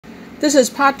This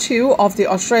is part 2 of the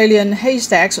Asuralian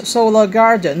Haystacks Solar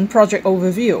Garden project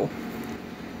overview.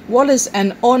 What is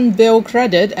an on-bill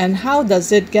credit and how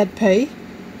does it get paid?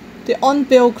 The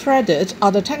on-bill credit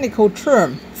are the technical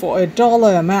term for a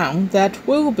dollar amount that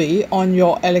will be on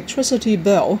your electricity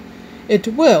bill. It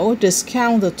will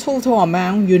discount the total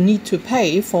amount you need to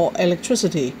pay for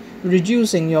electricity,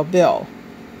 reducing your bill.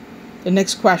 The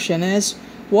next question is,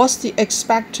 what's the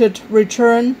expected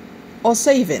return or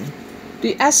saving?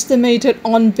 The estimated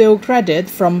on-bill credit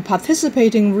from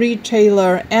participating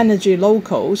retailer energy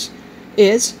locals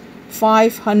is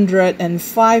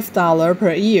 $505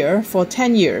 per year for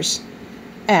 10 years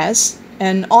as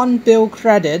an on-bill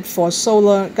credit for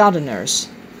solar gardeners.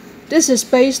 This is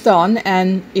based on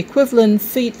an equivalent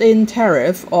feed-in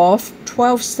tariff of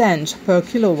 12 cents per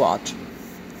kilowatt.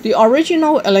 The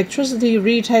original electricity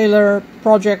retailer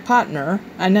project partner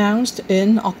announced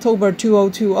in October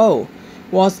 2020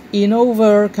 was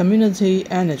Enova Community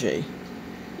Energy.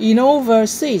 Enova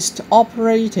ceased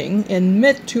operating in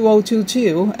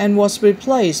mid-2022 and was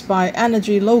replaced by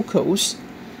Energy Locals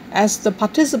as the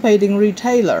participating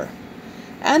retailer.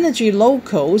 Energy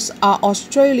Locals are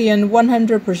Australian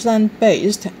 100%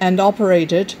 based and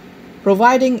operated,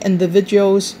 providing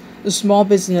individuals, small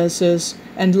businesses,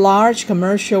 and large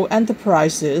commercial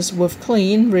enterprises with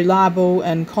clean, reliable,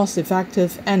 and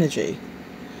cost-effective energy.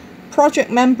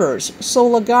 Project members,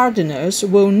 solar gardeners,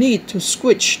 will need to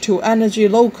switch to Energy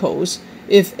Locals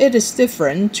if it is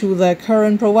different to their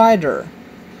current provider.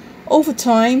 Over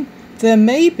time, there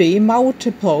may be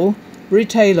multiple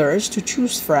retailers to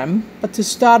choose from, but to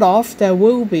start off, there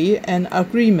will be an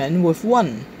agreement with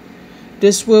one.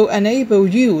 This will enable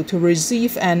you to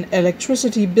receive an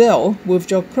electricity bill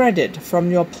with your credit from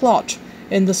your plot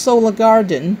in the solar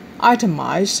garden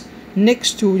itemized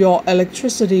next to your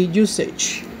electricity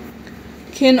usage.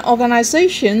 Can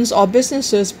organizations or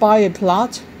businesses buy a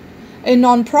plot? A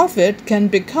non-profit can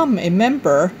become a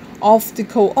member of the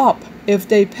co-op if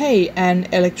they pay an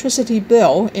electricity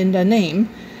bill in their name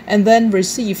and then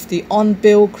receive the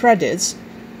on-bill credits,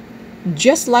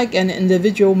 just like an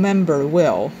individual member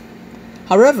will.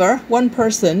 However, one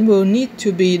person will need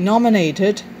to be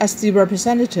nominated as the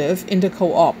representative in the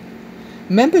co-op.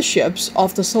 Memberships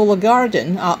of the solar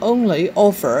garden are only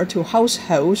offered to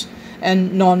households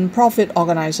and non-profit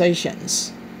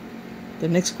organizations. The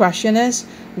next question is,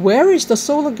 where is the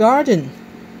solar garden?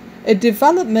 A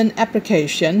development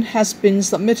application has been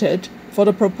submitted for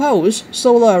the proposed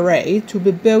solar array to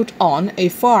be built on a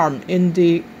farm in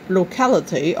the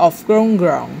locality of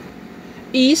grong,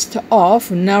 east of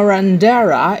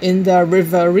Narrandera in the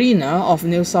Riverina of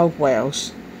New South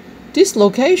Wales. This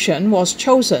location was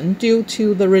chosen due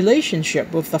to the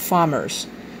relationship with the farmers,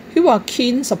 who are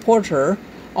keen supporters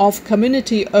of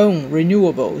community-owned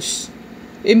renewables.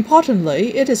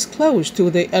 Importantly, it is close to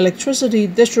the electricity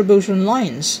distribution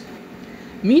lines,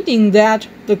 meaning that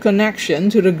the connection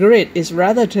to the grid is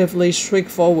relatively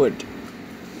straightforward.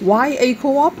 Why a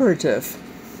cooperative?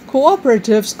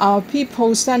 Cooperatives are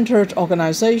people-centered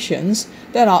organizations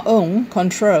that are owned,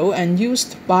 controlled, and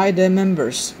used by their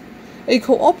members. A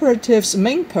cooperative's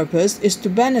main purpose is to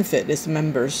benefit its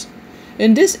members.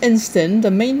 In this instance,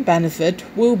 the main benefit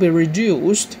will be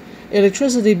reduced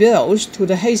electricity bills to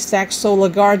the Haystacks Solar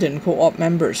Garden Co-op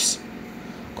members.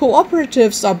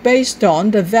 Cooperatives are based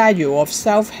on the value of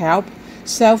self-help,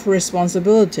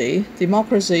 self-responsibility,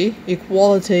 democracy,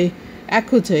 equality,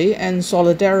 equity, and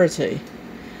solidarity.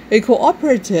 A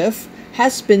cooperative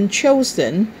has been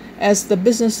chosen as the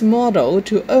business model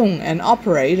to own and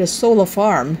operate a solar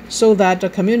farm so that the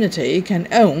community can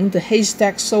own the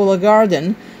Haystacks Solar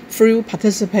Garden through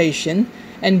participation,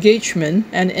 engagement,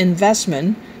 and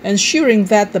investment, ensuring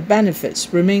that the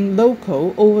benefits remain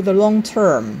local over the long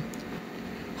term.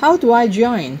 How do I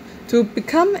join? To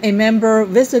become a member,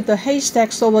 visit the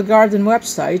Haystacks Solar Garden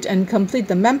website and complete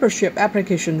the membership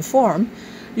application form.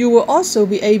 You will also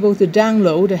be able to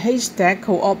download the Haystack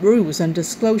Co-op Rules and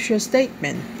Disclosure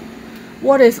Statement.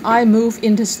 What if I move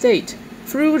interstate?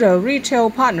 Through the retail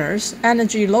partners,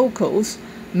 Energy Locals,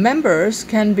 members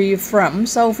can be from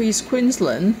Southeast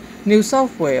Queensland, New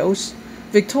South Wales,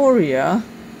 Victoria,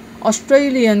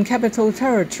 Australian Capital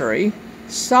Territory,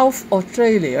 South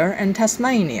Australia, and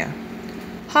Tasmania.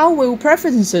 How will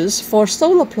preferences for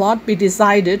solar plot be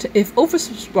decided if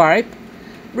oversubscribed?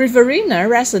 Riverina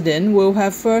residents will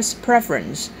have first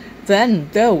preference, then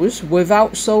those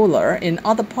without solar in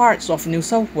other parts of New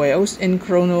South Wales in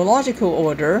chronological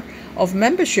order of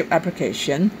membership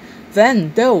application,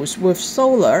 then those with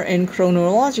solar in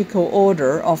chronological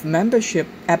order of membership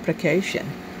application.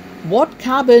 What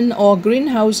carbon or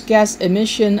greenhouse gas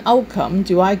emission outcome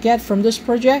do I get from this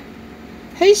project?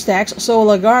 Haystacks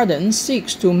Solar Garden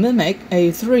seeks to mimic a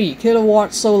 3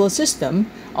 kilowatt solar system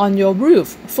on your roof,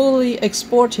 fully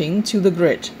exporting to the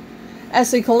grid.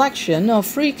 As a collection of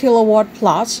 3 kilowatt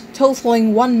plots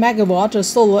totaling 1 megawatt of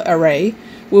solar array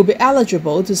will be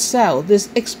eligible to sell this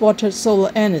exported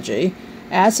solar energy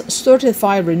as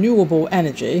certified renewable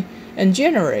energy and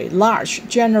generate large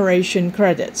generation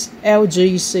credits,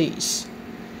 LGCs.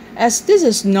 As this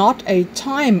is not a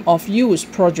time-of-use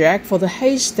project for the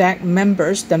Haystack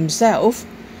members themselves,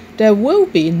 there will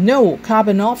be no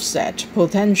carbon offset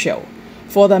potential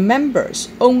for the members'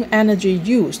 own energy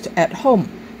used at home,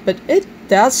 but it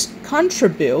does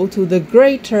contribute to the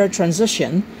greater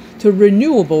transition to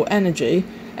renewable energy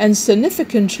and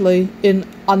significantly in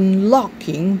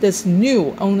unlocking this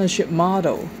new ownership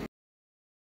model.